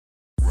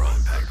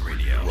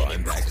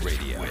Impact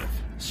Radio with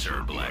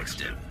Sir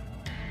Blackston.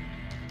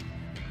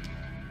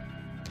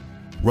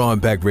 Raw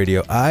Impact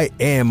Radio. I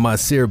am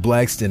Masir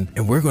Blackston,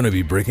 and we're going to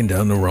be breaking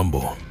down the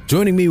Rumble.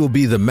 Joining me will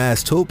be the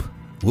Masked Hope.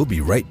 We'll be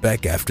right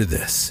back after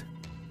this.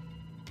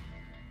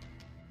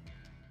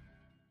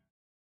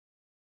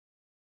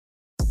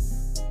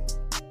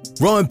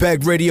 Raw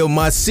Impact Radio,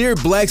 Masir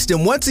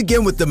Blackston, once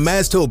again with the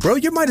Masked Hope. Bro,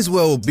 you might as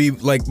well be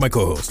like my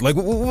co-host. Like,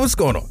 what's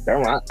going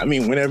on? I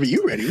mean, whenever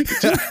you're ready.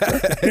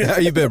 How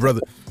you been,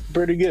 brother?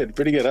 Pretty good.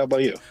 How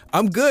about you?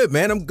 I'm good,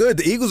 man. I'm good.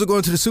 The Eagles are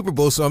going to the Super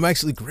Bowl, so I'm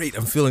actually great.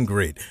 I'm feeling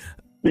great.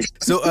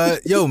 So,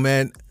 yo,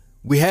 man,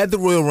 we had the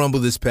Royal Rumble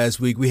this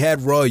past week. We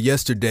had Raw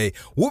yesterday.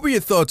 What were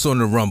your thoughts on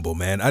the Rumble,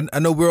 man? I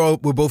know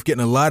we're both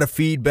getting a lot of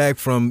feedback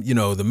from,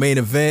 the main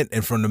event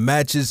and from the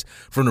matches,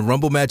 from the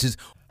Rumble matches.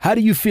 How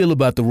do you feel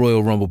about the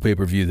Royal Rumble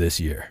pay-per-view this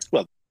year?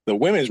 Well, the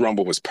Women's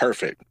Rumble was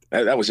perfect.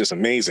 That was just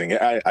amazing.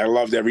 I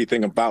loved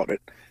everything about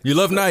it. You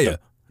love Nia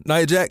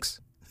Jax?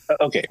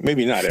 Okay,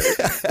 maybe not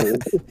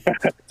everything.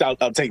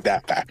 I'll take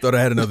that back. Thought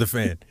I had another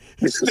fan.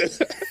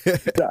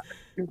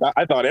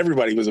 I thought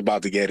everybody was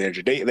about to get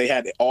injured. They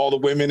had all the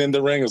women in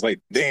the ring. It was like,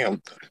 damn,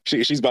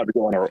 she's about to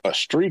go on a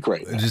streak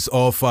right now. Just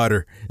all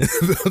fodder.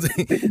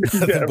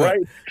 Yeah,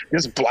 right?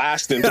 Just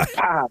blasting.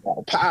 Pow,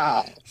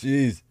 pow.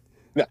 Jeez.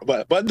 No,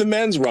 but the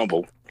Men's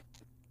Rumble,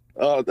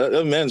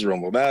 the Men's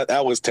Rumble,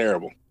 that was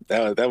terrible.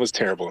 That was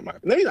terrible in my.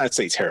 Maybe I'd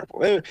say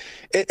terrible.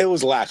 It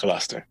was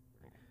lackluster.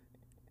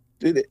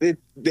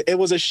 It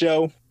was a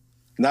show,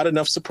 not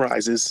enough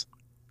surprises.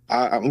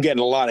 I'm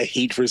getting a lot of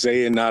hate for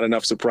saying not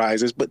enough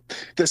surprises, but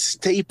the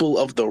staple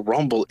of the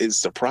Rumble is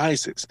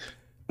surprises.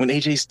 When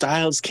AJ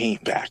Styles came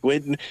back,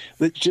 when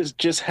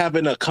just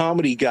having a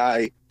comedy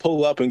guy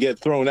pull up and get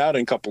thrown out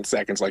in a couple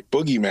seconds like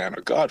Boogeyman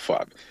or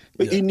Godfather.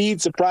 But you need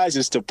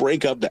surprises to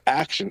break up the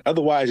action.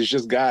 Otherwise, it's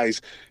just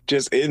guys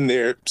just in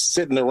there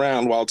sitting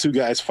around while two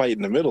guys fight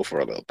in the middle for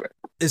a little bit.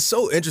 It's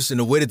so interesting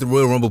the way that the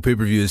Royal Rumble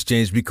pay-per-view has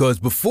changed because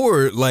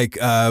before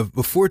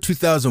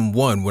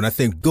 2001, when I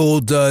think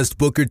Goldust,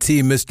 Booker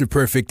T, Mr.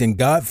 Perfect, and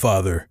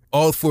Godfather,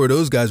 all four of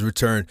those guys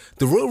returned,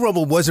 the Royal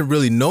Rumble wasn't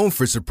really known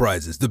for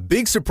surprises. The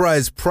big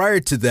surprise prior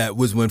to that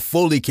was when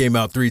Foley came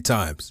out 3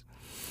 times.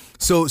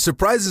 So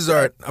surprises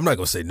are, I'm not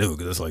going to say new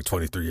because it's like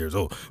 23 years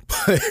old,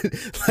 but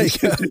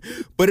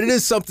it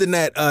is something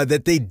that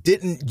that they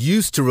didn't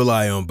used to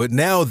rely on, but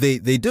now they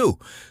do.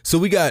 So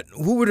we got,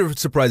 who were the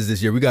surprises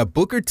this year? We got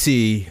Booker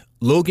T,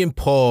 Logan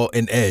Paul,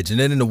 and Edge. And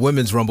then in the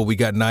Women's Rumble, we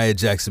got Nia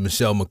Jax and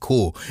Michelle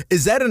McCool.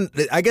 Is that,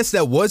 I guess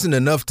that wasn't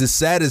enough to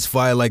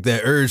satisfy like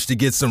that urge to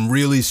get some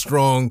really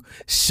strong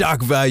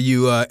shock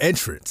value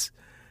entrants.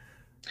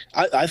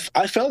 I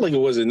felt like it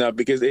was enough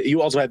because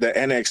you also had the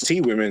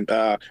NXT women.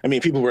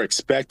 People were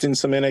expecting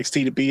some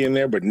NXT to be in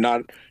there, but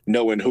not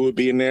knowing who would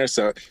be in there.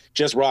 So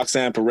just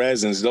Roxanne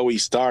Perez and Zoe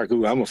Stark,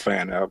 who I'm a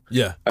fan of.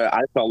 Yeah,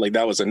 I felt like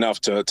that was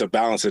enough to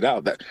balance it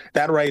out.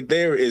 That right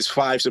there is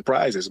 5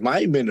 surprises.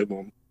 My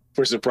minimum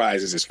for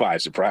surprises is 5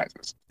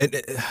 surprises. And,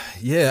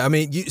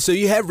 so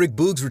you had Rick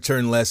Boogs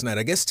return last night.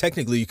 I guess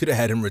technically you could have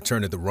had him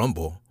return at the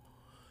Rumble.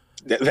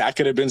 That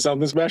could have been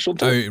something special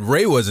too. I mean,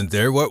 Ray wasn't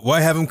there.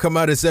 Why have him come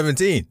out at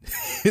 17?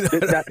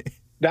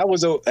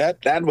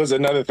 That was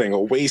another thing,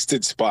 a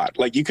wasted spot.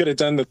 Like you could have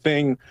done the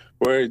thing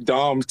where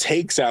Dom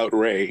takes out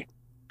Ray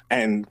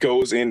and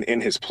goes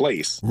in his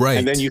place, right?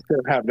 And then you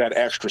could have that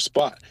extra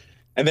spot.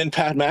 And then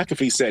Pat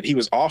McAfee said he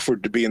was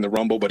offered to be in the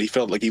Rumble, but he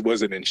felt like he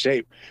wasn't in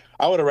shape.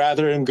 I would have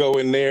rather him go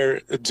in there,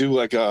 do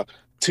like a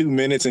 2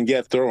 minutes and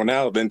get thrown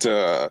out than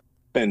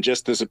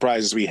just the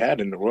surprises we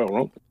had in the Royal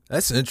Rumble.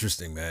 That's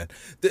interesting, man.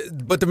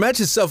 But the match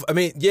itself, I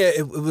mean, yeah,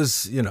 it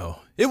was,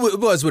 it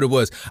was what it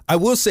was. I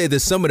will say that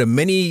some of the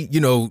many,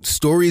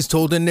 stories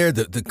told in there,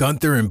 the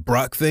Gunther and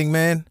Brock thing,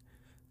 man,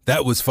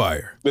 that was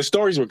fire. The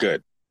stories were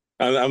good.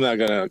 I'm not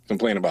going to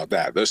complain about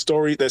that. The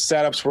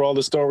setups for all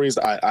the stories,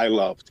 I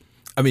loved.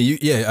 I mean,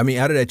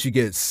 out of that, you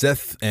get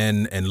Seth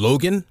and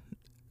Logan.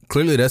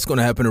 Clearly, that's going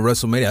to happen at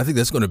WrestleMania. I think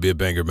that's going to be a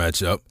banger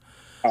matchup.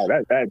 Oh,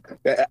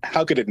 that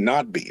how could it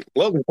not be?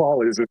 Logan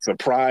Paul is a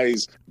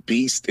surprise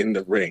beast in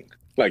the ring.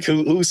 Like,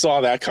 who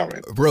saw that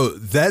coming? Bro,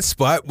 that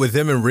spot with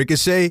him and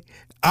Ricochet,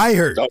 I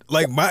hurt.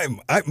 Like,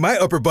 my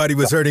upper body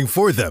was hurting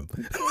for them.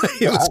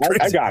 It was crazy.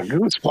 I got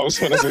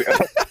goosebumps when I said,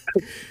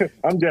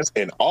 I'm just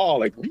in awe.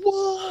 Like,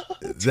 what?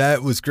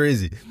 That was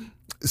crazy.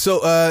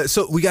 So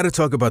we got to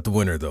talk about the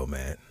winner, though,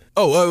 man.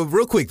 Oh,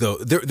 real quick, though.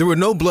 There were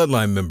no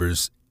Bloodline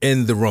members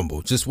in the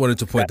Rumble. Just wanted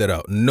to point that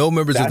out. No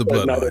members of the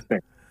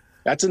Bloodline.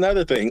 That's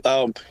another thing.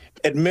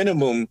 At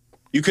minimum,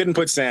 you couldn't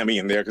put Sammy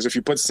in there because if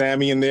you put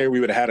Sammy in there, we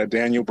would have had a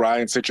Daniel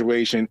Bryan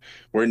situation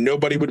where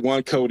nobody would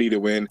want Cody to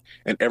win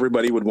and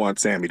everybody would want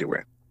Sammy to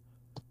win.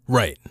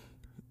 Right.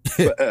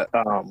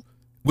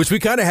 Which we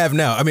kind of have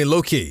now. I mean,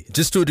 low key,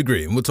 just to a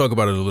degree, and we'll talk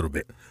about it a little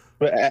bit.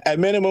 But at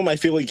minimum, I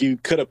feel like you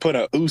could have put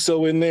a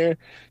Uso in there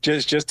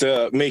just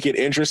to make it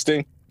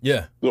interesting.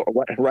 Yeah.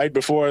 Right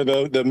before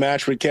the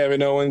match with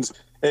Kevin Owens.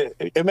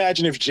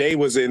 Imagine if Jay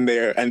was in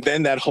there and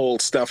then that whole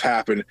stuff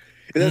happened.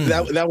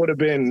 That would have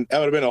been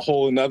a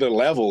whole another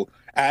level.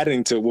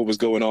 adding to what was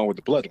going on with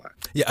the bloodline.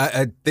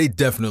 Yeah, they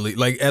definitely,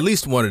 like, at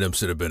least one of them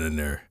should have been in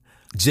there.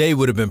 Jay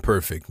would have been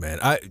perfect, man.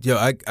 I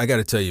got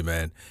to tell you,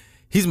 man,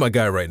 he's my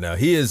guy right now.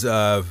 He is.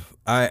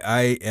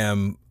 I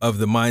am of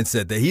the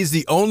mindset that he's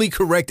the only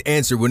correct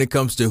answer when it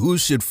comes to who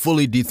should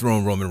fully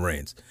dethrone Roman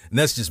Reigns, and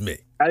that's just me.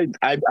 I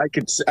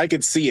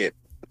could see it.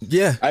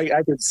 Yeah,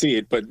 I could see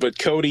it, but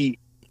Cody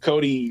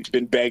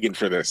been begging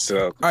for this.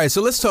 So. All right,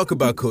 so let's talk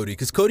about Cody,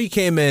 because Cody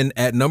came in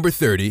at number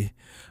 30.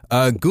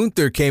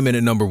 Gunther came in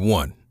at number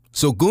 1.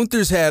 So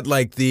Gunther's had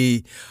like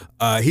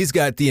he's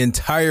got the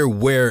entire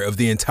wear of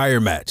the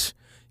entire match.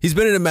 He's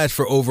been in a match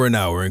for over an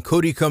hour, and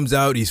Cody comes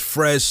out, he's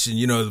fresh,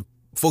 and,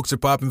 folks are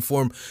popping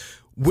for him.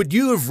 Would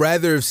you have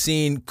rather have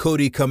seen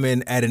Cody come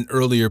in at an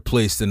earlier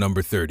place than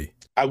number 30?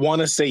 I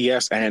want to say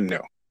yes and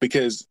no,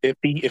 because if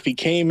he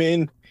came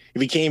in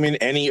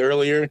any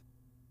earlier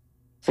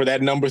for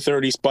that number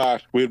 30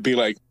 spot, we'd be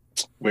like,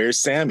 where's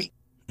Sammy?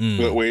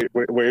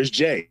 Where's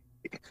Jay?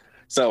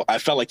 So I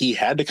felt like he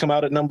had to come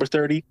out at number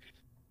 30.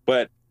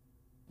 But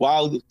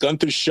while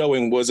Gunther's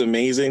showing was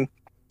amazing,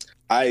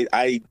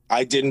 I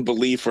didn't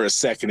believe for a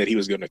second that he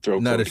was going to throw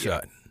Not Cody a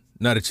shot.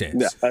 Not a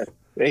chance.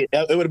 It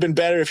would have been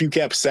better if you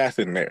kept Seth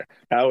in there.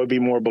 That would be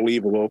more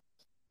believable.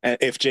 And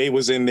if Jay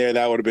was in there,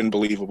 that would have been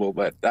believable.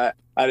 But I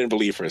didn't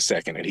believe for a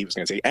second that he was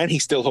going to say. And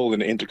he's still holding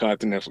the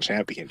Intercontinental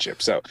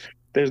Championship. So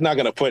there's not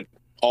going to put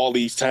all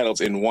these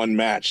titles in one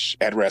match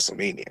at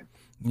WrestleMania.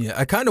 Yeah,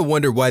 I kind of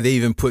wonder why they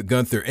even put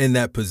Gunther in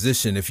that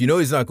position if you know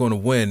he's not going to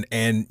win.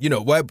 And,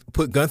 why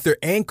put Gunther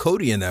and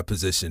Cody in that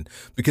position?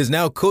 Because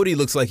now Cody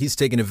looks like he's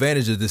taking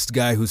advantage of this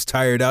guy who's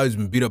tired out. He's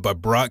been beat up by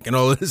Brock and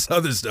all of this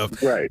other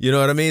stuff. Right. You know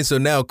what I mean? So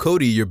now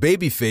Cody, your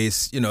baby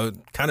face,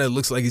 kind of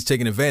looks like he's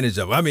taking advantage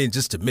of him. I mean,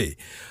 just to me.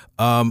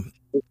 I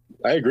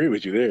agree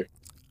with you there.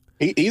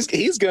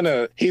 He's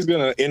gonna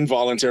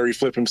involuntarily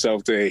flip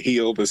himself to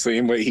heel the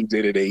same way he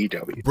did at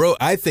AEW. Bro,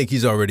 I think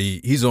he's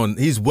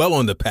well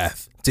on the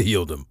path to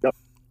heeldom.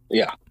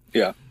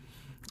 Yeah.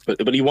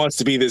 But he wants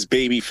to be this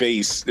baby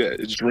face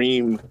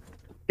dream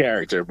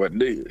character, but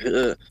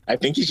I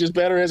think he's just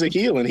better as a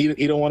heel, and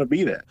he don't want to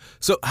be that.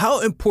 So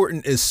how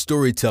important is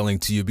storytelling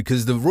to you?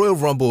 Because the Royal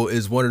Rumble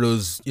is one of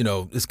those,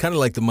 it's kind of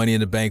like the Money in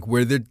the Bank,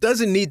 where there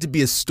doesn't need to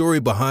be a story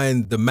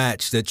behind the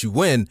match that you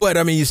win, but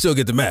I mean, you still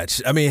get the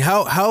match. I mean,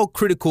 how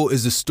critical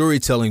is the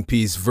storytelling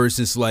piece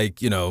versus like,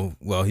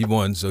 well, he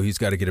won, so he's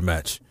got to get a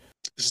match?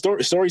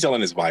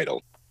 Storytelling is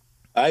vital.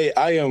 I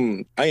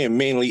am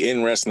mainly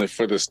in wrestling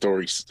for the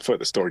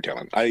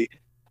storytelling.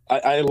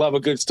 I love a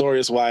good story.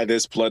 That's why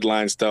this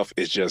bloodline stuff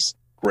is just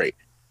great.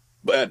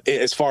 But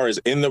as far as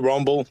in the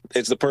Rumble,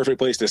 it's the perfect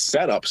place to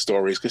set up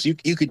stories, because you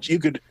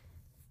could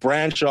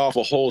branch off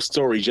a whole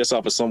story just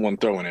off of someone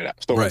throwing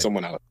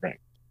someone out of the ring.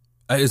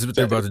 Is what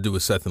they're about to do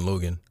with Seth and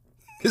Logan.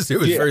 Because there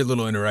was very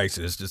little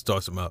interaction. It's just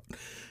toss them out.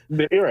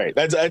 You're right.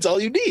 That's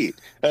all you need.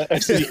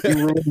 You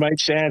ruined my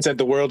chance at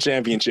the World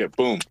Championship.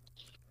 Boom.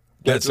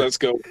 Let's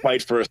go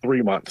fight for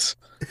 3 months.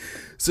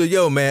 So,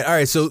 yo, man, all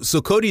right, so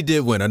Cody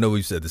did win. I know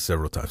we've said this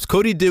several times.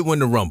 Cody did win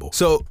the Rumble.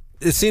 So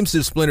it seems to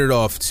have splintered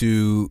off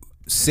to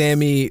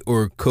Sammy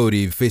or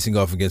Cody facing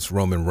off against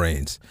Roman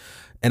Reigns.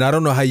 And I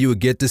don't know how you would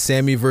get to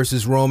Sammy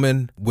versus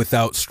Roman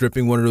without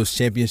stripping one of those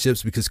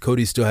championships, because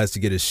Cody still has to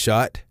get his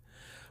shot.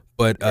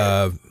 But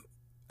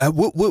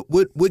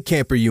what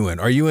camp are you in?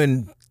 Are you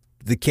in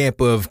the camp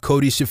of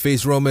Cody should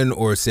face Roman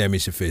or Sammy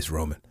should face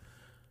Roman?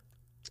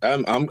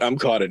 I'm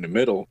caught in the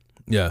middle.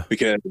 Yeah.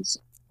 Because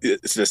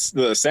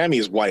the Sammy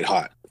is white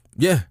hot.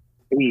 Yeah.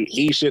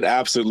 He should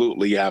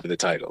absolutely have the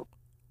title.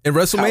 And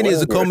WrestleMania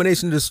is a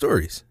culmination of the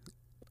stories.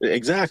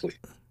 Exactly.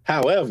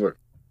 However,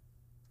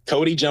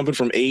 Cody jumping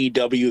from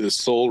AEW, the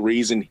sole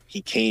reason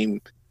he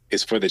came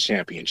is for the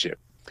championship.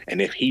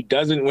 And if he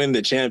doesn't win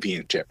the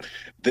championship,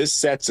 this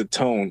sets a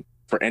tone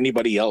for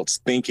anybody else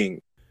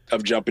thinking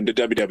of jumping to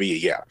WWE.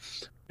 Yeah.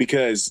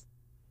 Because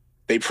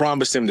they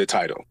promised him the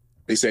title.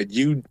 They said,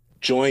 you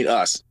join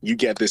us, you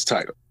get this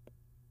title.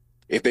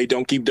 If they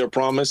don't keep their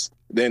promise,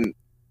 then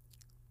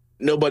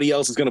nobody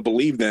else is going to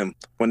believe them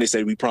when they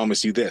say, we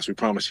promise you this, we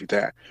promise you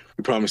that,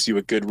 we promise you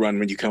a good run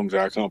when you come to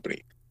our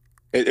company.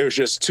 There's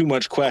just too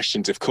much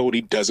questions if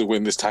Cody doesn't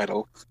win this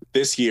title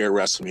this year at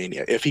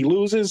WrestleMania. If he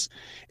loses,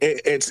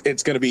 it's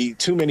going to be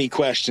too many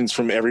questions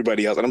from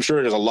everybody else. And I'm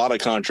sure there's a lot of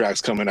contracts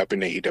coming up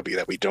in AEW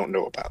that we don't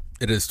know about.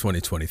 It is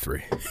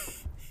 2023.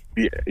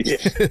 Yeah.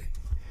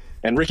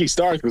 And Ricky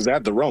Starks was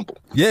at the Rumble.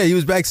 Yeah, he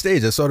was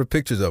backstage. I saw the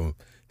pictures of him.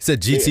 He said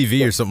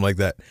GTV or something like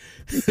that.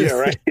 Yeah,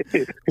 right.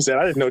 He said,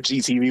 I didn't know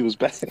GTV was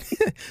back.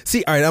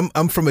 See, all right,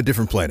 I'm from a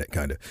different planet,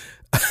 kind of.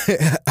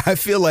 I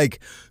feel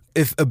like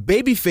if a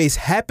babyface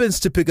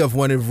happens to pick up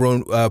one of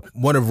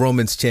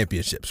Roman's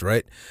championships,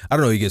 right? I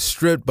don't know, he gets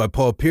stripped by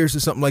Paul Pierce or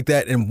something like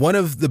that, and one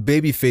of the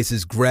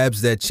babyfaces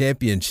grabs that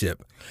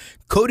championship.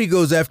 Cody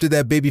goes after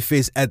that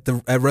babyface at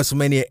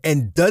WrestleMania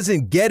and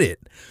doesn't get it.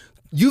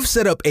 You've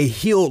set up a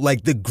heel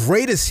like the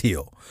greatest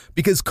heel,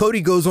 because Cody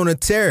goes on a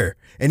tear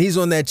and he's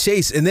on that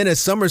chase. And then at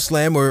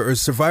SummerSlam or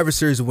Survivor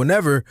Series or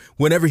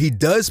whenever he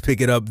does pick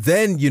it up,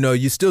 then,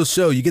 you still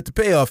show, you get the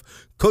payoff.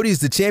 Cody's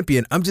the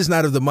champion. I'm just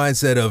not of the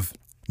mindset of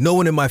No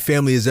one in my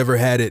family has ever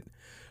had it.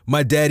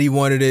 My daddy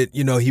wanted it,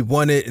 you know, he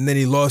won it and then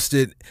he lost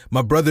it.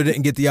 My brother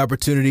didn't get the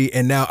opportunity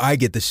and now I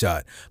get the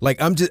shot. Like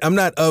I'm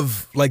not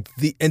of like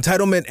the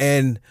entitlement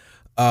and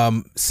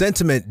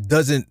sentiment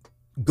doesn't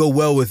go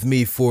well with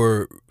me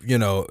for, you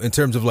know, in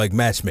terms of like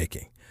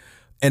matchmaking.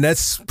 And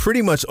that's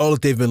pretty much all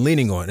that they've been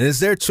leaning on. And it's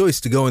their choice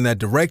to go in that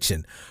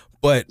direction.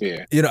 But,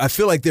 you know, I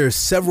feel like there are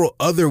several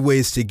other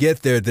ways to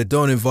get there that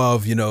don't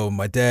involve, you know,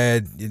 my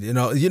dad,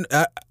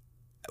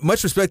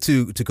 much respect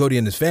to Cody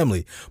and his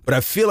family, but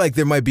I feel like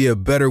there might be a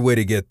better way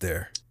to get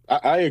there.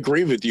 I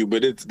agree with you,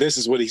 but this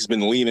is what he's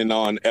been leaning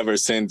on ever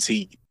since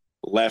he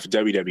left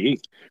WWE.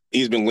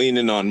 He's been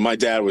leaning on my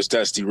dad was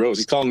Dusty Rhodes.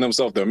 He's calling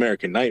himself the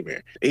American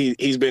Nightmare.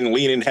 He's been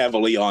leaning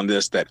heavily on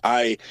this, that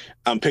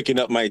I'm picking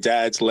up my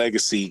dad's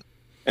legacy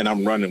and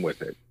I'm running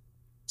with it.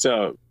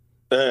 So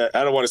I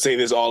don't want to say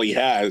this is all he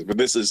has,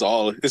 but it's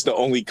the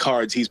only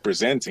cards he's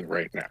presenting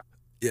right now.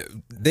 Yeah,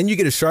 then you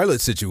get a Charlotte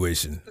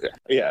situation.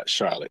 Yeah,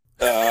 Charlotte.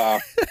 Then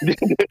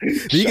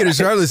you get a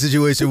Charlotte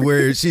situation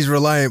where she's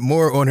reliant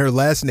more on her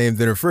last name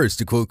than her first,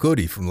 to quote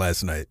Cody from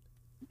last night.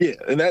 Yeah,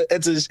 and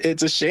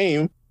it's a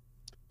shame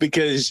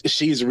because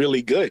she's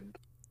really good.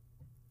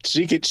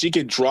 She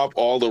could drop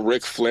all the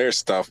Ric Flair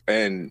stuff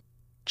and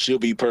she'll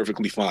be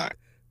perfectly fine.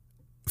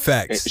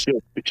 Facts.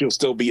 And she'll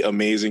still be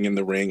amazing in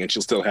the ring, and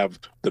she'll still have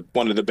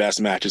one of the best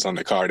matches on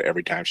the card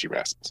every time she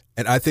wrestles.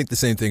 And I think the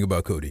same thing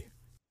about Cody.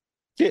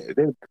 Yeah,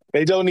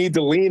 they don't need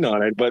to lean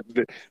on it, but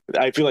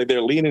I feel like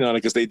they're leaning on it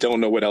because they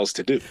don't know what else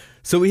to do.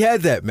 So we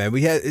had that, man.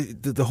 We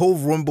had the whole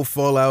Rumble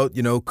fallout.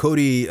 You know,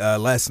 Cody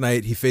last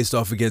night, he faced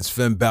off against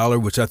Finn Balor,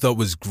 which I thought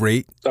was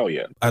great. Oh,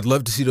 yeah. I'd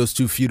love to see those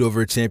two feud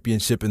over a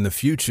championship in the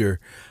future.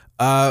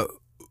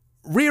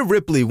 Rhea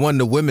Ripley won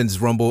the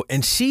Women's Rumble,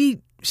 and she's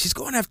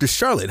going after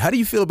Charlotte. How do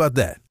you feel about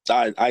that?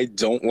 I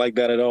don't like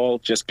that at all,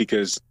 just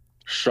because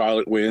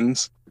Charlotte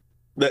wins.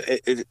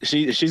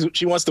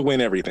 She wants to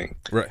win everything.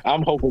 Right.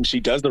 I'm hoping she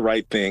does the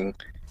right thing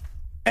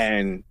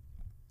and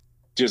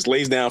just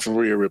lays down for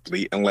Rhea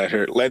Ripley and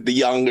let the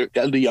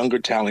younger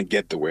talent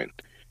get the win.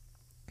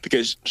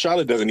 Because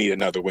Charlotte doesn't need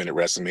another win at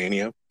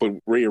WrestleMania, but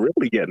Rhea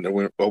Ripley getting a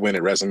win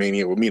at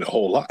WrestleMania would mean a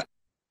whole lot.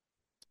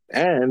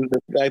 And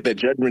the fact that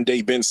Judgment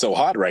Day been so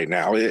hot right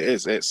now,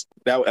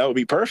 that would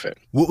be perfect.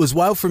 What was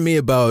wild for me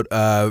about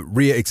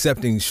Rhea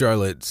challenging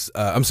Charlotte,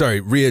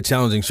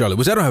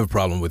 which I don't have a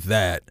problem with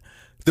that.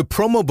 The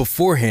promo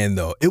beforehand,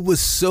 though, it was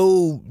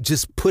so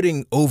just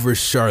putting over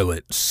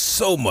Charlotte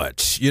so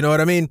much. You know what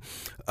I mean?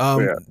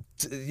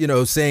 You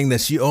know, saying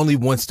that she only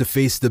wants to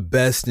face the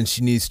best and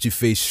she needs to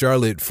face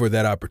Charlotte for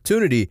that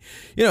opportunity.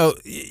 You know,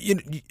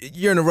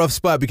 you're in a rough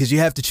spot because you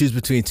have to choose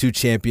between two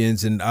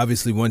champions, and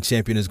obviously one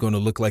champion is going to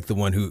look like the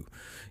one who,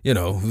 you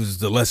know, who's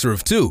the lesser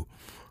of two.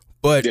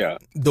 But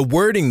the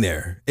wording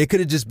there, it could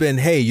have just been,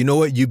 hey, you know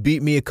what? You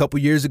beat me a couple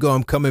years ago.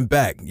 I'm coming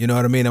back. You know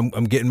what I mean?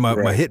 I'm getting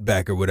my hit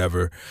back or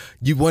whatever.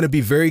 You want to be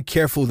very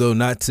careful, though,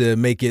 not to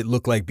make it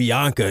look like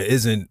Bianca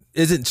isn't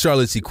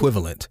Charlotte's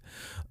equivalent.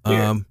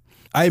 I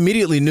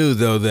immediately knew,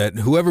 though, that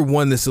whoever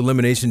won this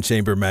Elimination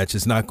Chamber match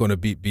is not going to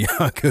beat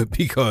Bianca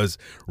because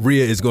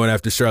Rhea is going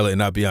after Charlotte and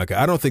not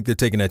Bianca. I don't think they're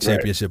taking that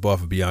championship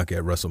off of Bianca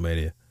at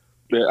WrestleMania.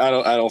 I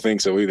don't think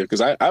so either,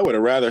 because I would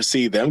have rather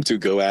see them two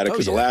go at it,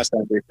 because the last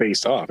time they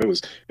faced off, it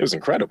was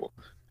incredible,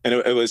 and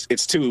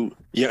it's two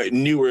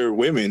newer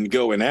women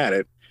going at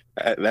it.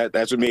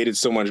 That's what made it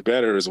so much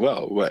better as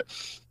well. But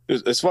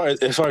as far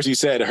as you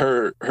said,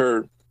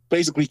 her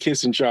basically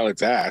kissing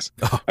Charlotte's ass,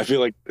 I feel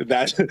like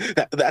that's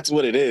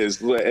what it is.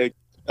 Like,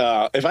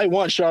 if I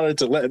want Charlotte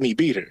to let me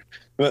beat her,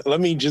 let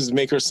me just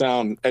make her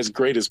sound as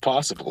great as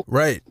possible.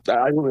 Right.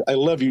 I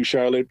love you,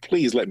 Charlotte.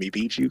 Please let me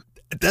beat you.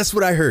 That's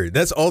what I heard.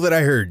 That's all that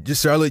I heard.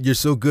 Just, Charlotte, you're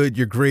so good.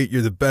 You're great.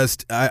 You're the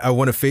best. I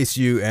want to face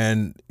you.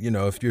 And, you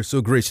know, if you're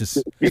so gracious,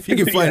 if you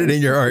can find it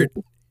in your heart.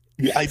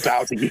 I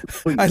bow to you.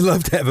 Please. I'd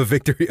love to have a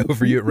victory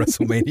over you at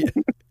WrestleMania.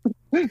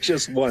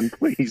 Just one,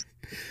 please.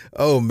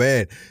 Oh,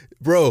 man.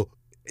 Bro,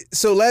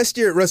 so last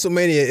year at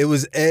WrestleMania, it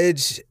was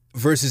Edge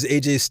versus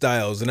AJ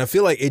Styles. And I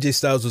feel like AJ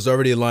Styles was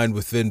already aligned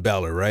with Finn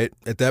Balor, right?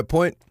 At that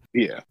point?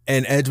 Yeah.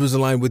 And Edge was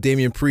aligned with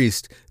Damian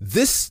Priest.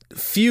 This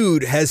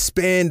feud has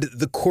spanned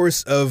the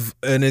course of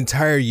an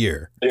entire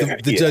year.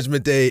 The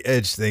Judgment Day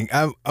Edge thing.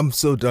 I'm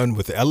so done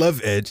with it. I love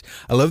Edge.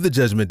 I love the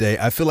Judgment Day.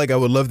 I feel like I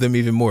would love them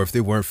even more if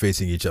they weren't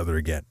facing each other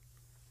again.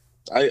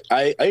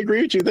 I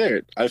agree with you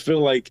there. I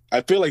feel like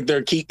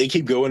they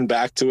keep going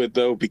back to it,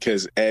 though,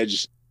 because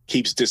Edge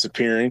keeps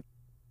disappearing.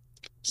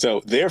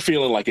 So they're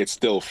feeling like it's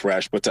still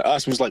fresh. But to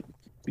us, it was like,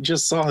 we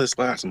just saw this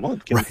last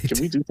month. Can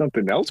we do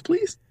something else,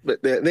 please?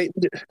 But they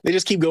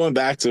just keep going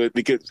back to it,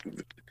 because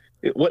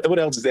what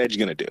else is Edge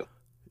gonna do?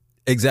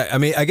 Exactly. I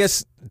mean, I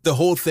guess the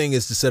whole thing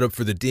is to set up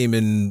for the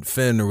Demon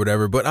Finn or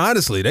whatever. But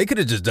honestly, they could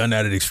have just done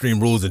that at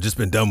Extreme Rules and just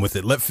been done with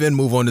it. Let Finn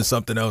move on to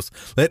something else.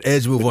 Let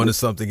Edge move on to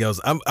something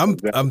else.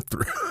 I'm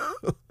through.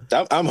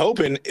 I'm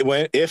hoping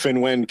if and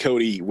when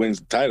Cody wins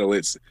the title,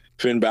 it's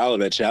Finn Balor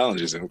that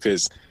challenges him,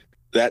 because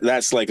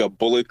That's like a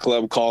Bullet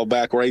Club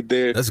callback right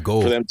there. That's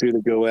gold. For them two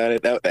to go at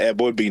it. That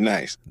would be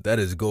nice. That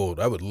is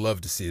gold. I would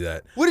love to see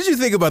that. What did you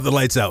think about the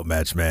Lights Out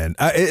match, man?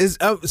 It's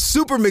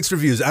super mixed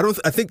reviews. I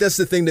think that's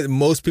the thing that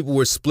most people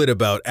were split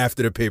about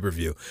after the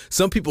pay-per-view.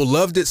 Some people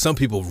loved it. Some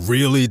people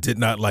really did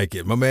not like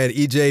it. My man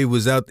EJ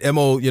was out.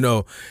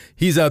 Mo,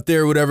 he's out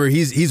there. Whatever.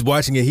 He's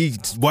watching it.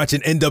 He's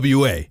watching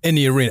NWA in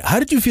the arena. How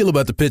did you feel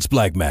about the Pitch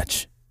Black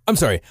match? I'm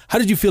sorry. How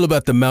did you feel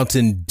about the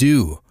Mountain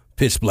Dew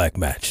Pitch Black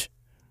match?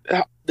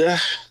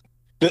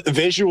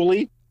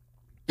 Visually,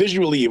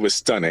 it was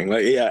stunning.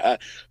 Like, yeah,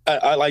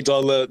 I liked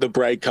all the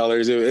bright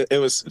colors.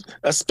 It was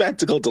a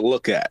spectacle to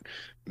look at.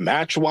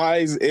 Match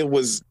wise, it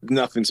was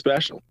nothing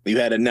special. You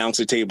had an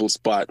announcer table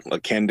spot, a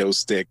kendo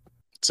stick,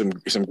 some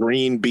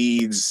green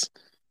beads,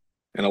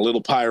 and a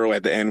little pyro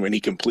at the end when he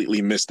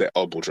completely missed that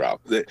elbow drop.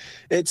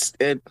 It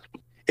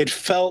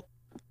felt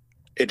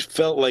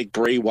like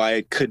Bray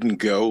Wyatt couldn't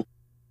go,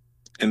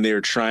 and they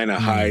were trying to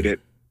hide it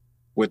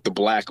with the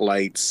black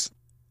lights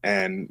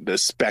and the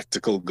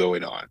spectacle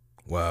going on.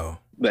 Wow.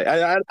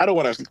 I don't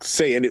want to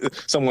say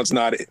someone's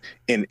not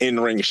in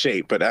ring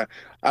shape, but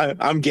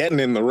I'm getting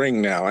in the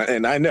ring now,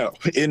 and I know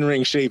in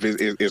ring shape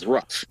is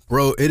rough.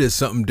 Bro, it is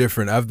something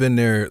different. I've been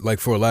there like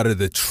for a lot of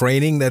the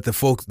training that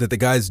the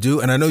guys do,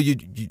 and I know you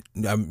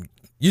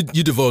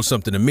divulged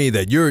something to me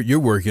that you're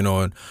working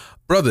on,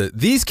 brother.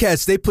 These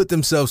cats, they put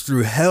themselves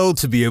through hell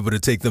to be able to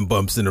take them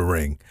bumps in the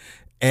ring.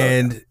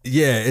 And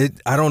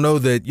I don't know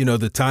that,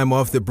 the time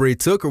off that Bray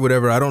took or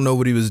whatever, I don't know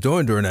what he was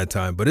doing during that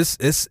time, but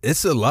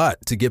it's a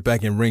lot to get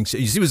back in ring.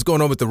 You see what's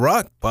going on with The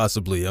Rock,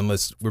 possibly,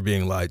 unless we're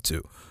being lied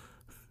to.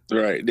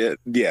 Right.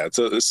 Yeah.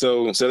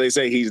 So they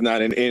say he's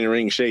not in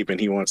ring shape and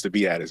he wants to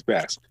be at his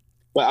best.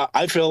 But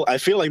I feel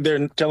like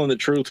they're telling the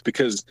truth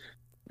because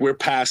we're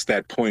past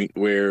that point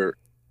where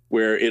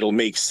it'll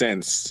make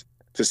sense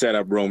to set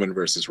up Roman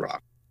versus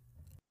Rock.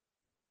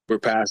 We're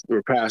past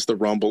the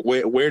Rumble.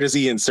 Where does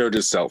he insert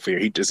himself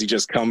here? Does he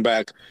just come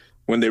back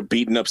when they're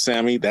beating up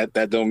Sammy?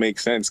 That don't make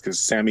sense because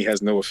Sammy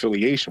has no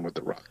affiliation with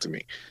The Rock to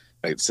me.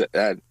 I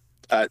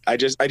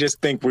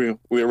just think we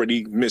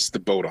already missed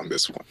the boat on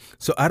this one.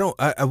 So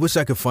I wish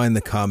I could find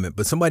the comment,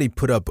 but somebody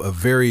put up a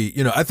very,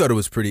 I thought it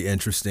was pretty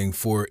interesting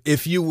for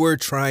if you were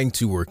trying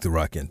to work The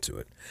Rock into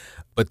it.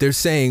 But they're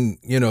saying,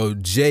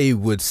 Jay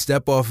would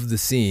step off of the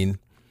scene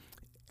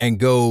and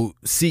go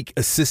seek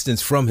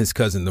assistance from his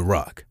cousin The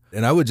Rock.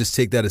 And I would just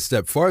take that a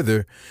step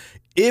farther.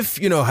 If,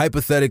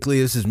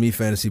 hypothetically, this is me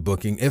fantasy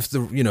booking, if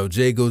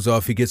Jay goes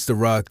off, he gets The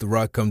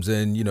Rock comes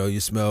in, you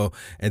smell,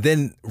 and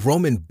then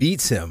Roman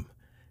beats him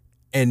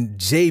and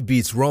Jay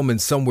beats Roman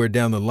somewhere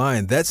down the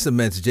line, that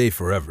cements Jay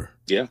forever.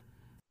 Yeah.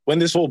 When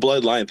this whole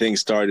bloodline thing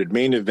started,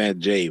 main event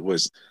Jay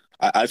was,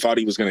 I thought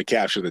he was going to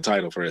capture the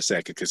title for a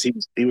second because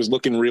he was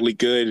looking really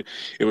good.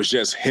 It was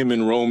just him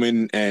and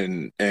Roman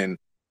and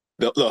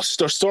the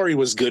story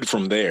was good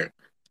from there.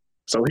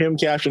 So him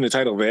capturing the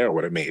title there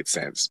would have made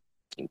sense.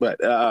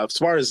 But as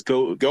far as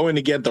going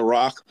to get The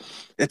Rock,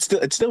 it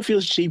still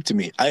feels cheap to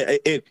me.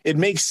 It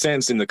makes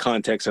sense in the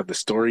context of the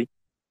story,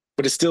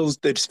 but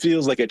it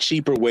feels like a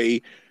cheaper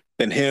way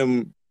than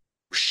him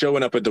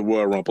showing up at the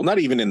Royal Rumble. Not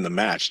even in the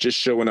match, just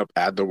showing up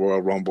at the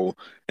Royal Rumble,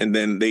 and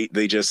then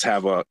they just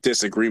have a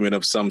disagreement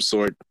of some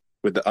sort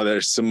with the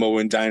other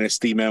Samoan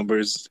Dynasty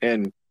members,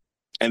 and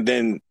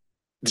then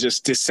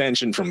just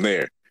dissension from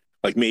there.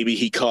 Like maybe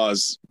he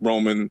caused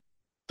Roman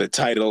the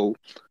title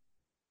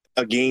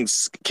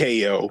against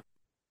KO,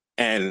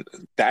 and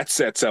that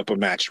sets up a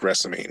match at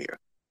WrestleMania.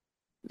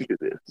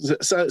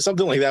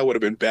 Something like that would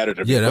have been better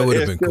to me. Yeah, that would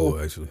have been cool,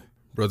 actually.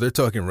 Bro, they're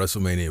talking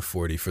WrestleMania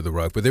 40 for The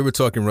Rock, but they were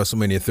talking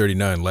WrestleMania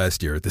 39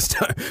 last year at this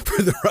time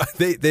for The Rock.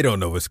 They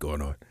don't know what's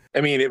going on. I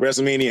mean, at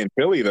WrestleMania in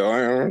Philly, though. I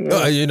don't know.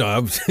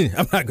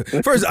 I'm not.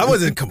 First, I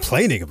wasn't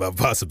complaining about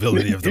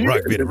possibility of The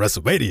Rock being at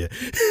WrestleMania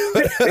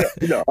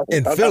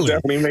in Philly. I'll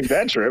definitely make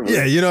that trip.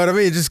 Yeah, you know what I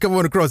mean. Just come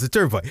on across the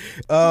turnpike.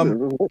 All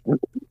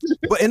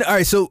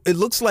right. So it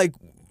looks like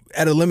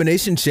at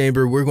Elimination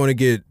Chamber we're going to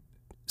get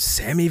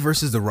Sammy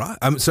versus The Rock.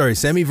 I'm sorry,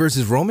 Sammy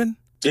versus Roman.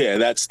 Yeah,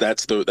 that's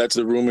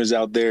the rumors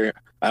out there.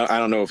 I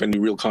don't know if any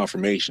real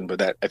confirmation,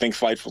 but I think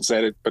Fightful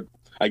said it. But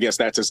I guess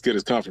that's as good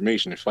as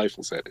confirmation if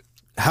Fightful said it.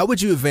 How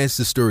would you advance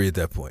the story at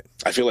that point?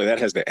 I feel like that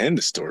has to end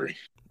the story.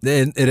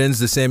 Then it ends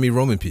the Sammy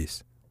Roman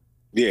piece.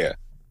 Yeah.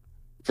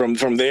 From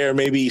there,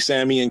 maybe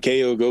Sammy and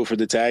KO go for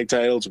the tag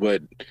titles,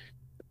 but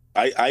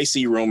I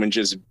see Roman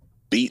just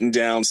beating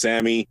down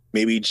Sammy.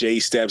 Maybe Jay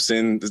steps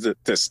in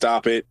to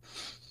stop it.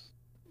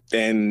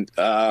 And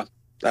I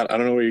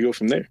don't know where you go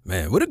from there.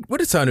 Man,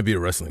 what a time to be a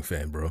wrestling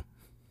fan, bro.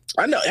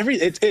 I know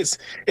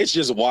it's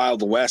just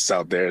Wild West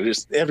out there.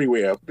 Just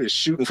everywhere. It's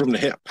shooting from the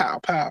hip. Pow,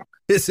 pow.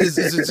 It's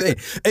insane.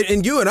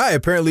 And you and I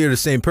apparently are the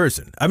same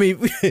person. I mean,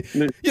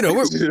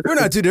 we're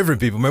not two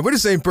different people, man. We're the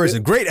same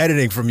person. Great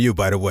editing from you,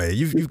 by the way.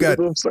 You've got.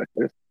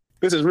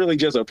 This is really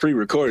just a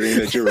pre-recording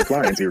that you're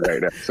replying to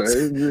right now. So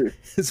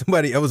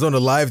I was on a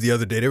live the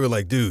other day. They were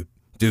like, dude,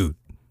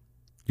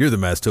 you're the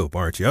Masked Hope,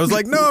 aren't you? I was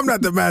like, no, I'm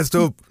not the Masked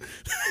Hope.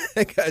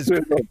 That guy's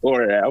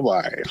or am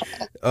I?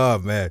 Oh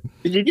man.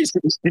 Did you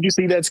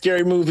see that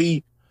scary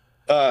movie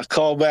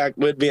callback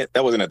with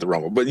that wasn't at the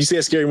Rumble, but you see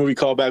a scary movie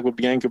callback with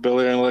Bianca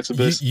Belair and Alexa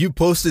Bliss? You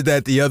posted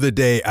that the other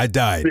day. I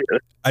died. Yeah.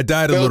 I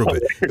died a little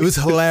bit. It was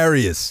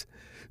hilarious.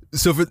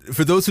 So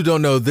for those who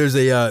don't know, there's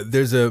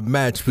a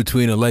match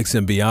between Alexa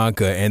and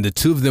Bianca, and the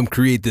two of them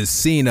create this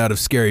scene out of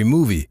Scary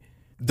Movie.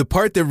 The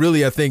part that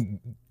really, I think,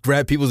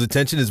 grabbed people's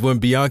attention is when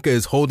Bianca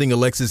is holding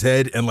Alexa's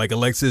head and like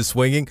Alexa is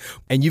swinging,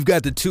 and you've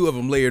got the two of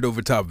them layered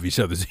over top of each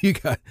other. So you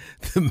got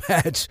the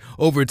match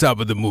over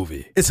top of the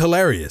movie. It's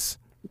hilarious.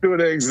 Doing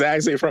the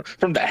exact same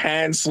from the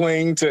hand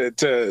swing to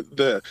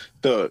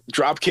the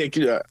drop kick.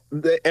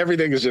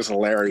 Everything is just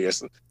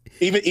hilarious.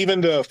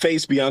 Even the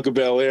face Bianca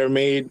Belair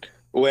made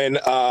when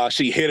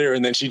she hit her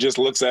and then she just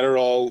looks at her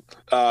all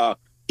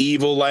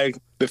evil, like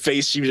the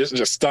face, she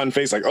just stunned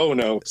face, like, oh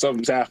no,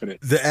 something's happening.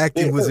 The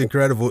acting was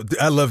incredible.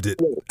 I loved it.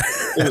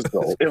 It was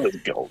gold. It was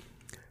gold.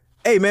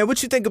 Hey man,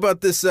 what you think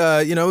about this?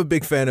 I'm a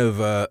big fan of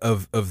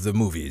the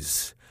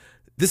movies.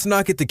 This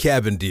Knock at the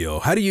Cabin deal.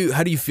 How do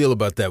you feel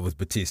about that with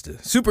Batista?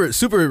 Super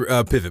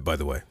pivot, by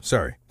the way.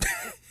 Sorry.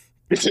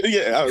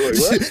 Yeah, I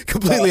was like, what?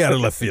 Completely out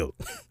of left field.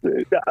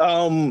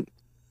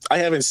 I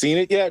haven't seen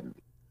it yet,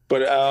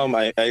 but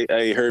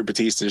I heard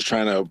Batista is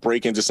trying to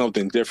break into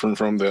something different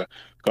from the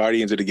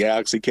Guardians of the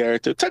Galaxy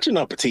character. Touching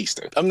on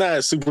Batista, I'm not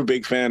a super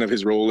big fan of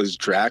his role as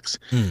Drax.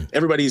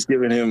 Everybody's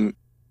giving him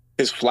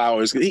his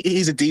flowers.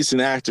 He's a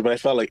decent actor, but I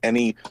felt like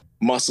any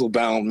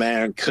muscle-bound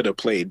man could have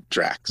played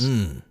Drax.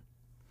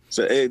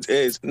 So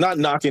it's not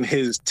knocking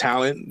his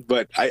talent,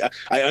 but I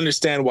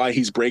understand why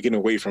he's breaking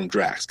away from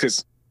Drax,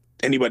 because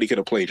anybody could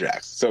have played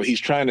Drax. So he's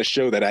trying to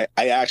show that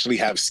I actually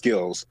have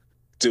skills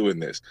doing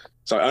this.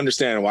 So I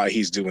understand why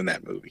he's doing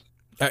that movie.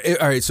 All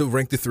right, so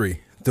rank the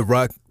three. The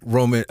Rock,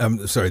 Roman.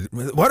 I'm sorry.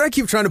 Why do I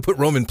keep trying to put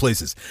Roman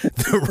places?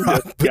 The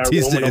Rock,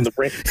 Batista, Roman on the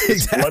brain.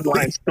 Exactly.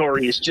 Bloodline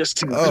story is just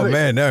too good. Oh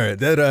man, all right.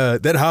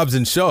 That Hobbs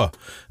and Shaw.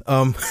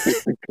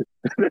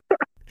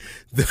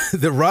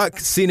 The Rock,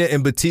 Cena,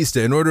 and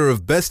Batista in order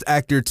of best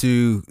actor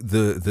to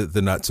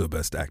the not so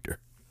best actor.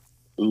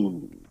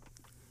 Ooh,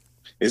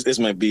 this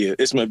might be a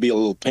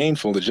little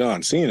painful to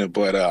John Cena,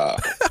 but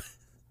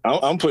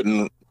I'm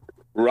putting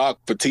Rock,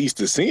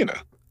 Batista,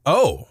 Cena.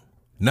 Oh,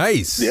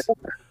 nice. Yeah,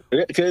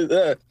 because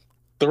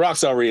the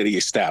Rock's already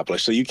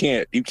established, so you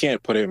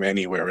can't put him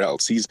anywhere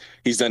else. He's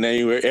done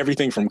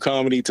everything from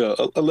comedy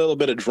to a little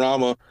bit of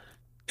drama.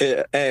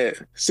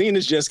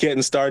 Cena's just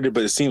getting started,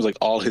 but it seems like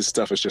all his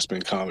stuff has just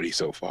been comedy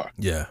so far.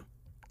 Yeah.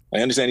 I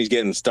understand he's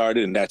getting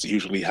started, and that's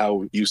usually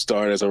how you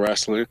start as a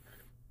wrestler.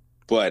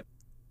 But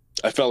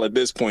I felt at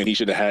this point he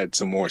should have had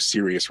some more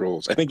serious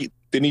roles. I think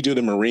didn't he do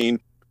the Marine?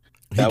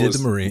 He did the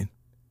Marine.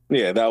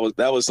 Yeah,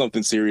 that was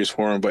something serious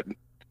for him, but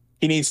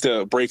he needs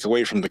to break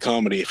away from the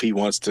comedy if he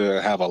wants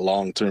to have a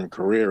long-term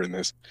career in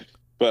this.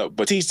 But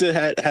Batista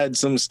had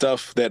some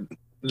stuff that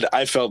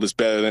I felt is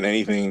better than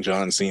anything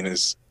John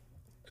Cena's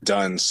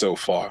done so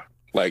far.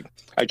 Like,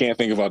 I can't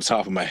think of off the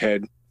top of my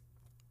head,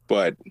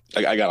 but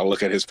I got to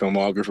look at his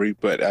filmography.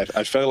 But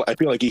I feel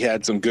like he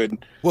had some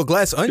good. Well,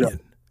 Glass Onion.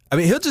 I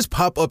mean, he'll just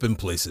pop up in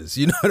places.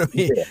 You know what I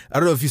mean? Yeah. I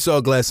don't know if you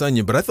saw Glass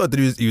Onion, but I thought that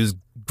he was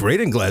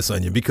great in Glass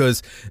Onion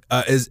because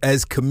as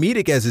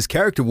comedic as his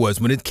character was,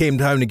 when it came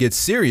time to get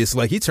serious,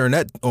 like he turned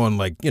that on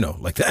like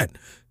that.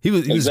 He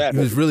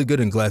was really good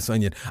in Glass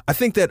Onion. I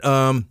think that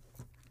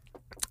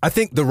I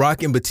think The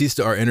Rock and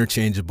Batista are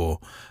interchangeable.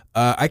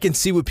 I can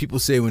see what people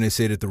say when they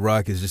say that The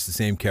Rock is just the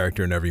same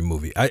character in every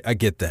movie. I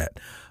get that.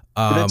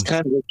 But that's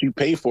kind of what you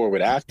pay for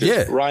with actors.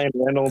 Yeah. Ryan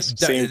Reynolds,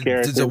 same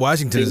character.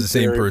 Washington is the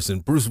same person.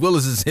 Bruce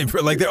Willis is the same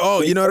person. Like they're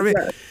all, you know what I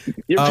mean?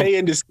 You're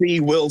paying to see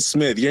Will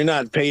Smith. You're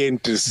not paying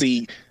to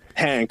see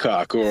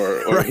Hancock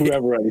or right.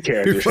 Whoever other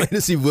character. You're paying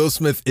to see Will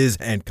Smith is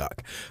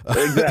Hancock.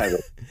 Exactly.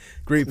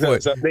 Great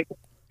point. So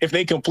if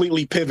they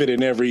completely pivot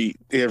in every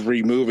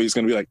movie, it's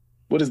going to be like,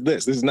 what is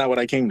this? This is not what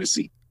I came to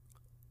see.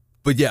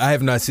 But yeah, I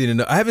haven't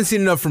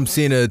seen enough from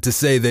Cena to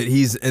say that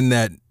he's in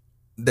that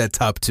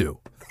top two.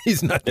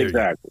 He's not there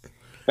exactly.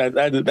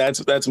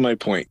 That's my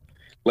point.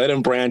 Let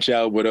him branch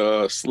out with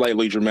a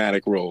slightly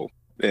dramatic role,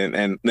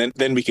 and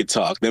then we could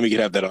talk. Then we could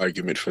have that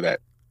argument for that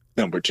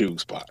number 2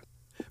 spot.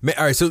 Man,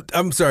 all right, so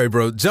I'm sorry,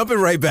 bro. Jumping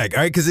right back,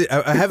 all right, because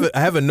I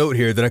have a note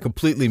here that I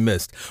completely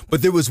missed.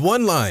 But there was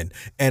one line,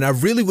 and I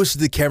really wish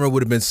the camera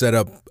would have been set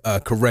up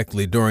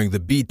correctly during the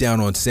beatdown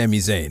on Sami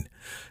Zayn.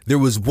 There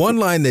was one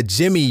line that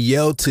Jimmy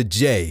yelled to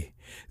Jay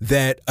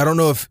that I don't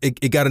know if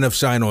it got enough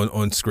shine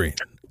on screen.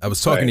 I was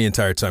talking the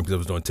entire time because I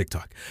was doing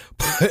TikTok.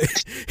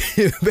 But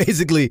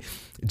basically,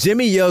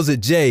 Jimmy yells at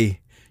Jay,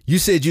 "You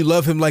said you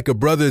love him like a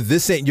brother.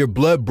 This ain't your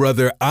blood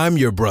brother. I'm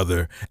your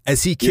brother,"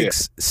 as he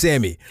kicks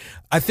Sammy.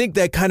 I think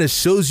that kind of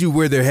shows you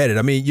where they're headed.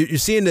 I mean, you're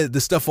seeing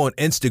the stuff on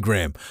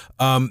Instagram.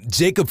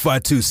 Jacob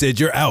Fatu said,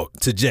 "You're out"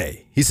 to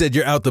Jay. He said,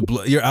 "You're out of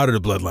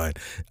the bloodline."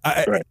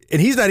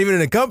 And he's not even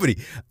in the company.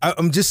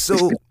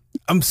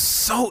 I'm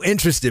so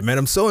interested, man.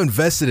 I'm so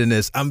invested in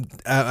this.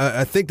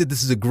 I think that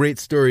this is a great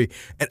story,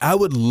 and I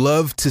would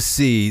love to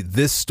see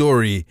this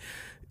story,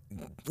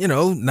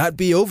 not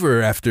be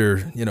over after,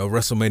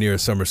 WrestleMania or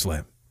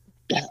SummerSlam.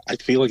 Yeah, I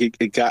feel like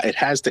it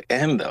has to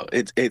end though.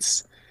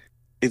 It's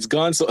it's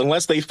gone. So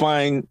unless they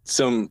find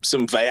some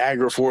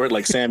Viagra for it,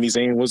 like Sami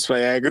Zayn was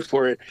Viagra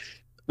for it,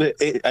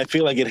 I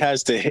feel like it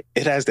has to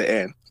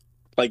end.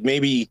 Like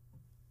maybe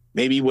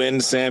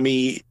when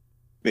Sammy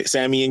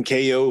and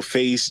KO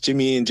face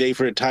Jimmy and Jay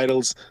for the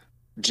titles,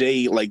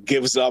 Jay like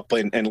gives up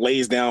and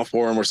lays down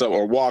for him or something,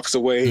 or walks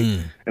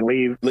away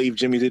and leave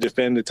Jimmy to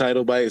defend the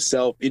title by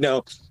himself. You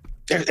know,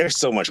 there's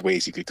so much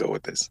ways you could go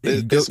with this.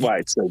 This is why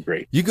it's so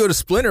great. You go to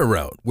Splinter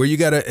route where you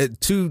got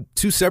two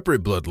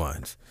separate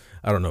bloodlines.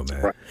 I don't know,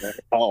 man. Right.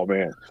 Oh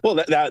man. Well,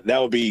 that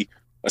would be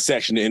a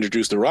section to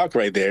introduce The Rock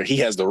right there. He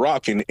has The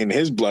Rock in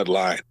his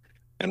bloodline.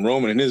 And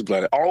Roman in his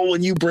blood. Oh,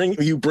 and you bring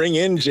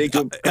in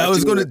Jacob. I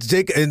was going to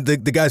Jake and the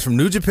guys from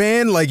New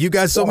Japan. Like you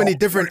got so many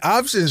different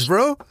options,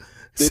 bro.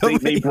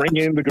 They bring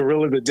in the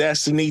Gorillas of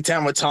Destiny,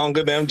 Tama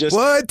Tonga, them just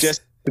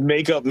to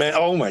make up, man.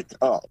 Oh my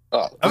God.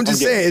 I'm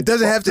just saying it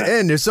doesn't have to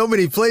end. There's so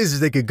many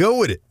places they could go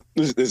with it.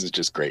 This is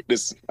just great.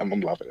 I'm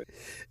loving it.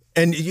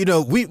 And you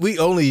know, we're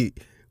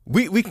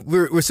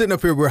sitting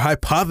up here, we're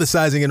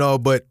hypothesizing and all,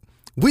 but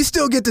we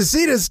still get to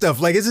see this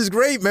stuff. Like this is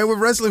great, man. We're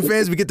wrestling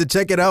fans. We get to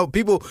check it out.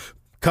 People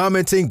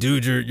commenting,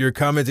 dude, you're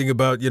commenting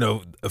about, you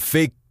know, a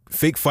fake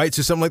fights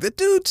or something like that.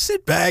 Dude,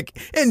 sit back,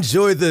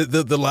 enjoy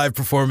the live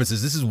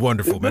performances. This is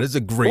wonderful, man. It's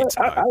a great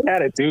time. I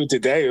had a dude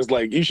today. It was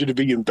like, you should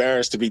be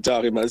embarrassed to be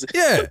talking about this.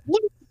 Yeah.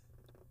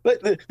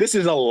 This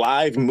is a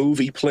live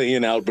movie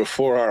playing out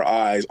before our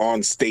eyes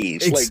on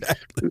stage.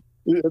 Exactly.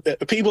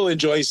 Like people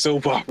enjoy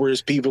soap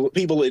operas. People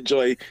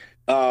enjoy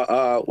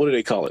what do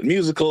they call it?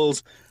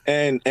 Musicals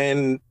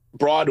and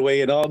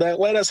Broadway and all that.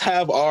 Let us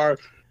have our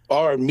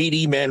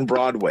meaty men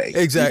Broadway.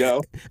 Exactly. You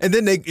know? And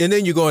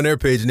then you go on their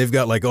page and they've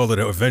got like all of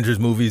the Avengers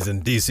movies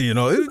and DC and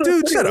all.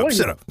 Dude, shut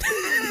up.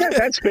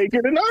 That's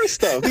faker than our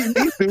stuff.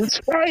 These dudes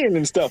flying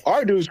and stuff.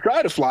 Our dudes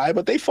try to fly,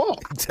 but they fall.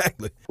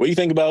 Exactly. What do you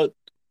think about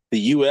the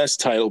U.S.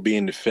 title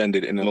being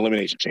defended in an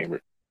Elimination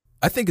Chamber?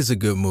 I think it's a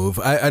good move.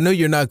 I know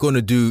you're not going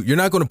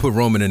to put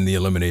Roman in the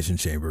Elimination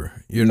Chamber.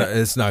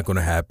 It's not going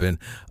to happen.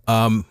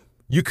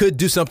 You could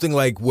do something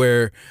like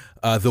where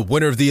the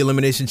winner of the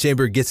Elimination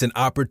Chamber gets an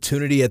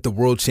opportunity at the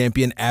World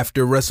Champion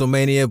after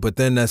WrestleMania, but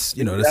then that's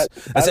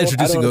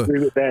introducing. I don't agree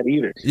with that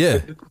either. Yeah.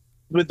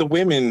 But the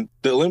women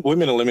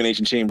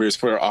Elimination Chamber is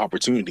for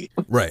opportunity.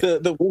 Right.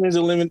 The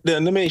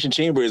Elimination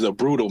Chamber is a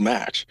brutal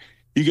match.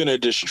 You're gonna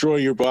destroy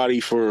your body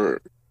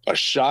for a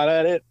shot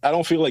at it. I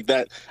don't feel like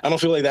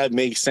that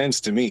makes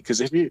sense to me. Because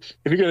if you're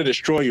gonna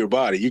destroy your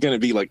body, you're gonna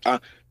be like,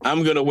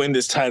 I'm gonna win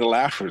this title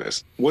after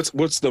this.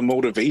 What's the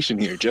motivation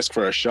here? Just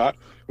for a shot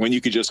when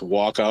you could just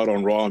walk out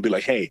on Raw and be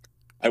like, hey,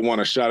 I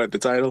want a shot at the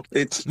title.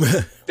 It's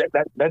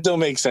that don't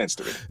make sense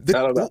to me. I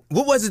don't know.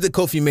 What was it, the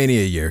Kofi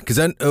Mania year? Because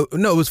it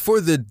was for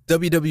the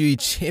WWE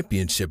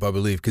Championship, I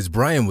believe. Because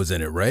Bryan was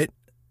in it, right?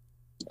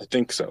 I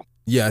think so.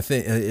 Yeah, I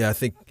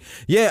think.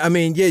 I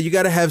mean, you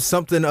got to have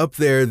something up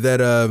there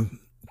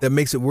that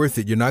makes it worth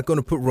it. You're not going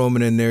to put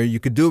Roman in there. You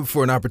could do it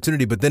for an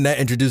opportunity, but then that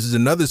introduces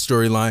another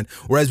storyline,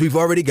 whereas we've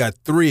already got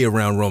 3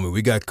 around Roman.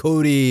 We got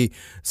Cody,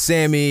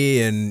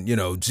 Sammy, and,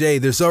 Jay.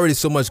 There's already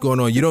so much going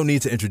on. You don't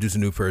need to introduce a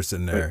new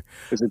person there.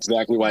 That's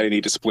exactly why they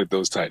need to split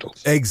those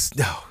titles.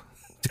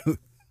 Dude.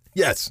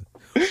 Yes.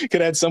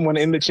 Could add someone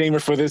in the chamber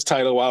for this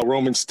title while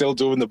Roman's still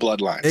doing the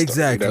bloodline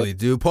exactly, stuff,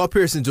 dude. Paul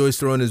Pierce enjoys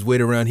throwing his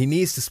weight around. He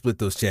needs to split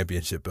those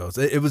championship belts.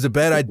 It was a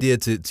bad idea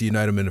to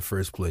unite them in the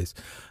first place.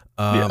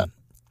 Yeah.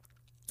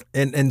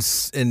 And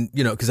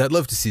because I'd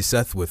love to see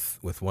Seth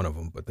with one of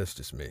them, but that's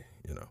just me,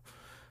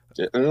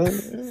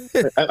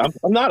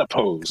 I'm not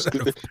opposed.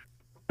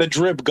 The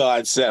drip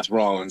god Seth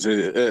Rollins.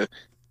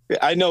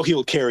 I know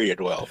he'll carry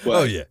it well,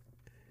 but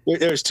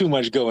there's too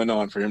much going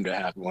on for him to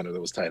have one of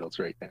those titles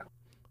right now.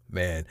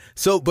 Man.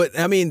 So, but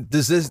I mean,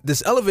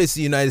 this elevates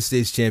the United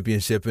States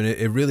Championship, and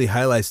it really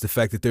highlights the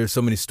fact that there are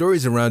so many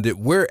stories around it.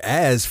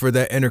 Whereas for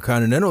that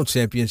Intercontinental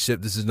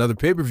Championship, this is another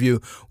pay-per-view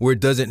where it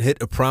doesn't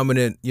hit a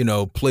prominent,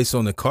 place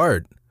on the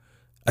card.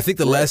 I think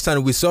the last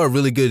time we saw a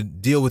really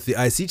good deal with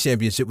the IC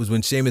Championship was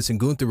when Sheamus and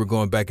Gunther were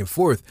going back and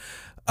forth.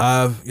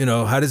 How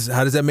does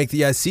that make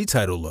the IC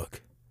title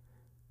look?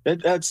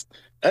 That's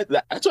what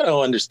I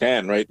don't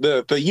understand, right?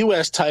 The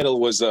U.S. title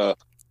was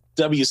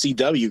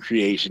WCW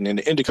creation, and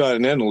the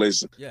Intercontinental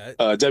is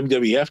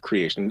WWF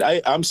creation.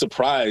 I'm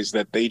surprised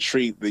that they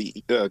treat the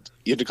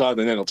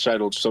Intercontinental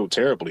title so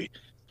terribly.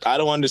 I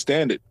don't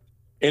understand it.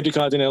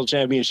 Intercontinental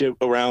Championship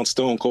around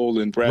Stone Cold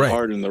and Bret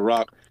Hart and The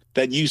Rock,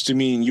 that used to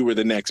mean you were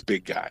the next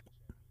big guy.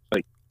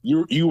 Like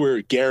you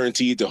were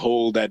guaranteed to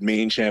hold that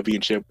main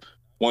championship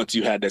once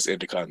you had this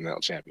Intercontinental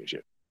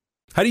Championship.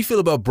 How do you feel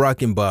about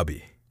Brock and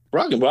Bobby?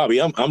 Brock and Bobby,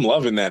 I'm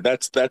loving that.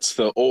 That's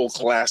the old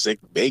classic,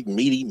 big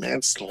meaty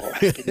man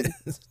slapping.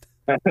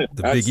 the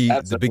Biggie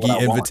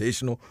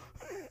Invitational.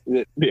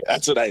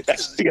 That's what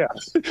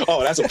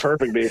Oh, that's a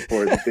perfect name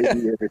for it. The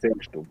Biggie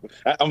Invitational.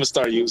 I'm gonna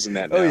start using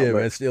that now. Oh yeah,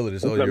 man, steal it.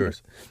 It's all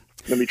yours.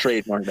 Let me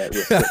trademark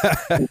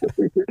that.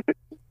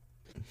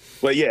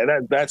 But yeah,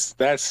 that's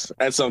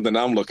something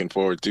I'm looking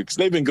forward to, because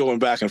they've been going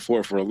back and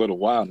forth for a little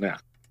while now.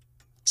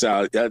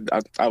 So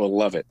I would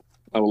love it.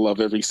 I would love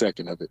every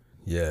second of it.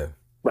 Yeah.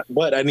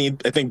 But I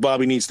think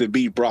Bobby needs to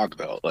beat Brock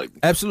though. Like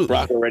Absolutely.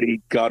 Brock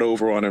already got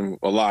over on him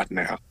a lot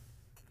now.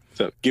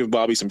 So give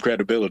Bobby some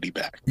credibility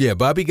back. Yeah,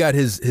 Bobby got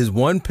his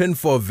one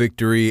pinfall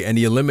victory, and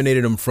he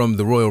eliminated him from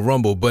the Royal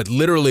Rumble, but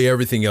literally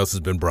everything else has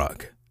been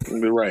Brock.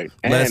 Right.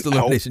 Last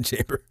Elimination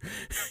Chamber.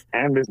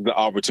 And this is the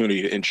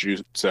opportunity to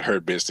introduce the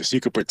Hurt Business. You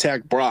could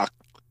protect Brock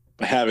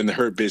by having the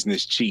Hurt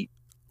Business cheat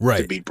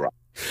to beat Brock.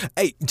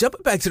 Hey,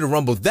 jumping back to the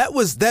Rumble,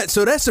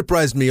 so that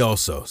surprised me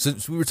also.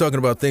 Since we were talking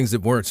about things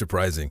that weren't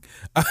surprising,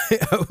 I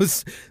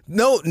was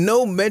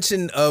no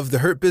mention of the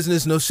Hurt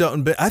Business, no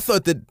Shelton. But I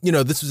thought that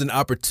this was an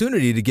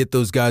opportunity to get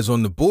those guys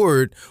on the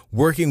board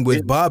working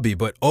with Bobby.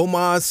 But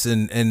Omos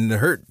and the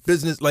Hurt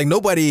Business, like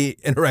nobody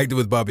interacted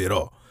with Bobby at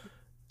all.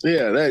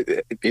 Yeah,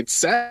 it's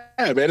sad,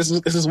 man. This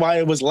is why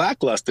it was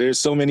lackluster. There's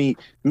so many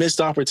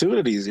missed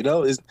opportunities.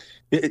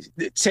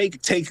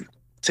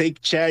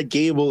 Take Chad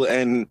Gable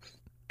and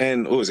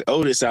what was it,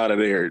 Otis out of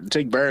there.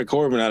 Take Baron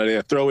Corbin out of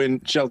there. Throw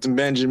in Shelton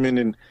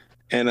Benjamin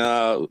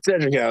and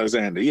Cedric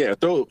Alexander. Yeah,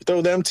 throw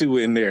them two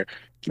in there.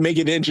 Make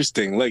it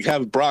interesting. Like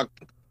have Brock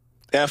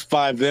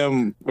F5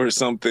 them or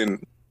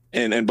something,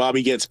 and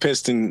Bobby gets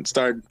pissed and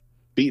start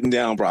beating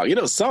down Brock.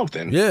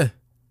 Something. Yeah.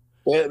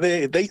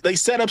 They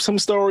set up some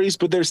stories,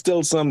 but there's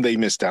still some they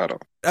missed out on.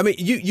 I mean,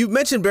 you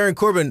mentioned Baron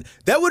Corbin.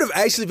 That would have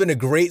actually been a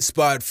great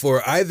spot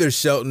for either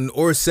Shelton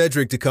or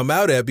Cedric to come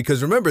out at,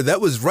 because remember, that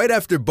was right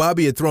after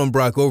Bobby had thrown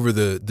Brock over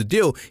the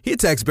deal. He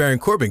attacks Baron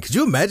Corbin. Could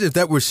you imagine if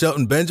that were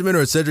Shelton Benjamin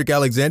or Cedric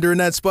Alexander in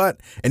that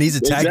spot and he's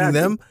attacking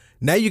them?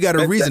 Now you got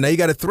a reason. Now you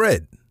got a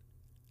thread.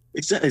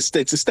 It's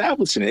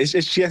establishing it.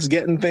 It's just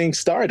getting things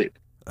started.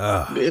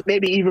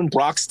 Maybe even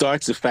Brock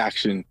starts a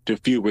faction to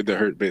feud with the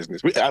Hurt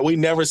Business. We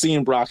never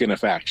seen Brock in a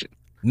faction.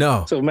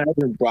 No. So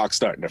imagine Brock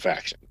starting a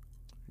faction.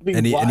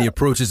 And he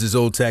approaches his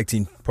old tag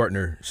team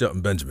partner,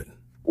 Shelton Benjamin.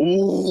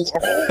 Ooh.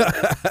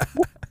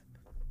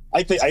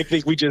 I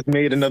think we just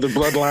made another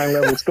bloodline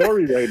level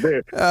story right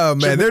there. Oh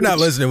man, they're not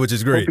listening, which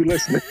is great.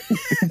 Listening.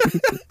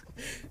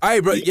 All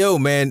right, bro. Yo,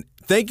 man.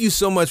 Thank you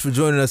so much for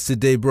joining us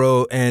today,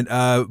 bro. And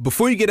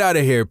before you get out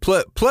of here,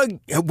 plug.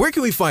 Where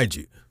can we find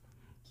you?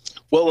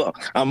 Well,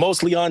 I'm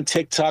mostly on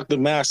TikTok. The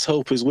Masked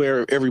Hope is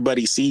where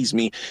everybody sees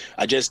me.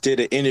 I just did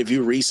an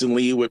interview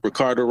recently with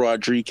Ricardo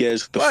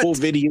Rodriguez. The full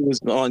video is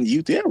on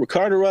YouTube. Yeah,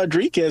 Ricardo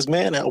Rodriguez,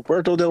 man,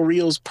 Alberto Del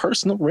Rio's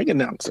personal ring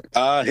announcer.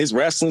 His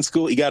wrestling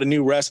school, he got a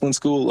new wrestling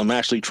school. I'm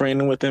actually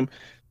training with him.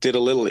 Did a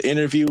little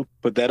interview,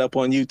 put that up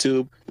on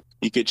YouTube.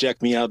 You could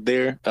check me out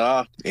there.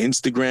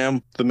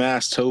 Instagram, The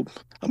Masked Hope.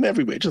 I'm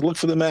everywhere. Just look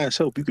for The Masked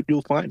Hope.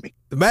 You'll find me.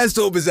 The Masked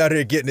Hope is out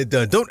here getting it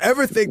done. Don't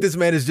ever think this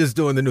man is just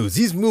doing the news.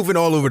 He's moving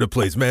all over the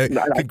place, man.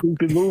 I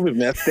keep moving,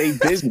 man. Stay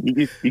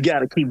busy. You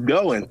got to keep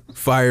going.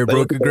 Fire,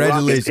 bro.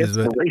 Congratulations,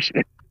 man.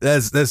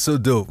 That's so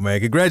dope,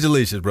 man.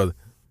 Congratulations, brother.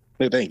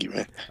 Thank you,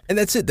 man. And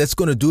that's it. That's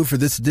going to do it for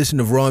this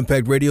edition of Raw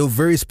Impact Radio.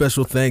 Very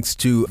special thanks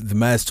to The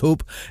Masked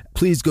Hope.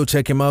 Please go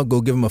check him out.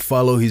 Go give him a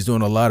follow. He's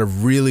doing a lot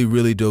of really,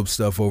 really dope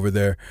stuff over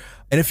there.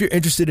 And if you're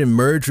interested in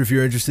merge, or if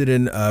you're interested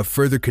in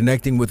further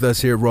connecting with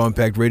us here at Raw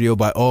Impact Radio,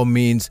 by all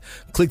means,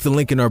 click the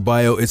link in our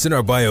bio. It's in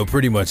our bio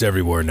pretty much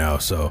everywhere now.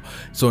 So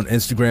it's on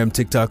Instagram,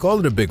 TikTok, all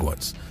of the big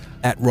ones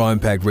at Raw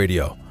Impact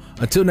Radio.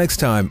 Until next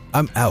time,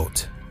 I'm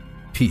out.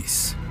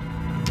 Peace.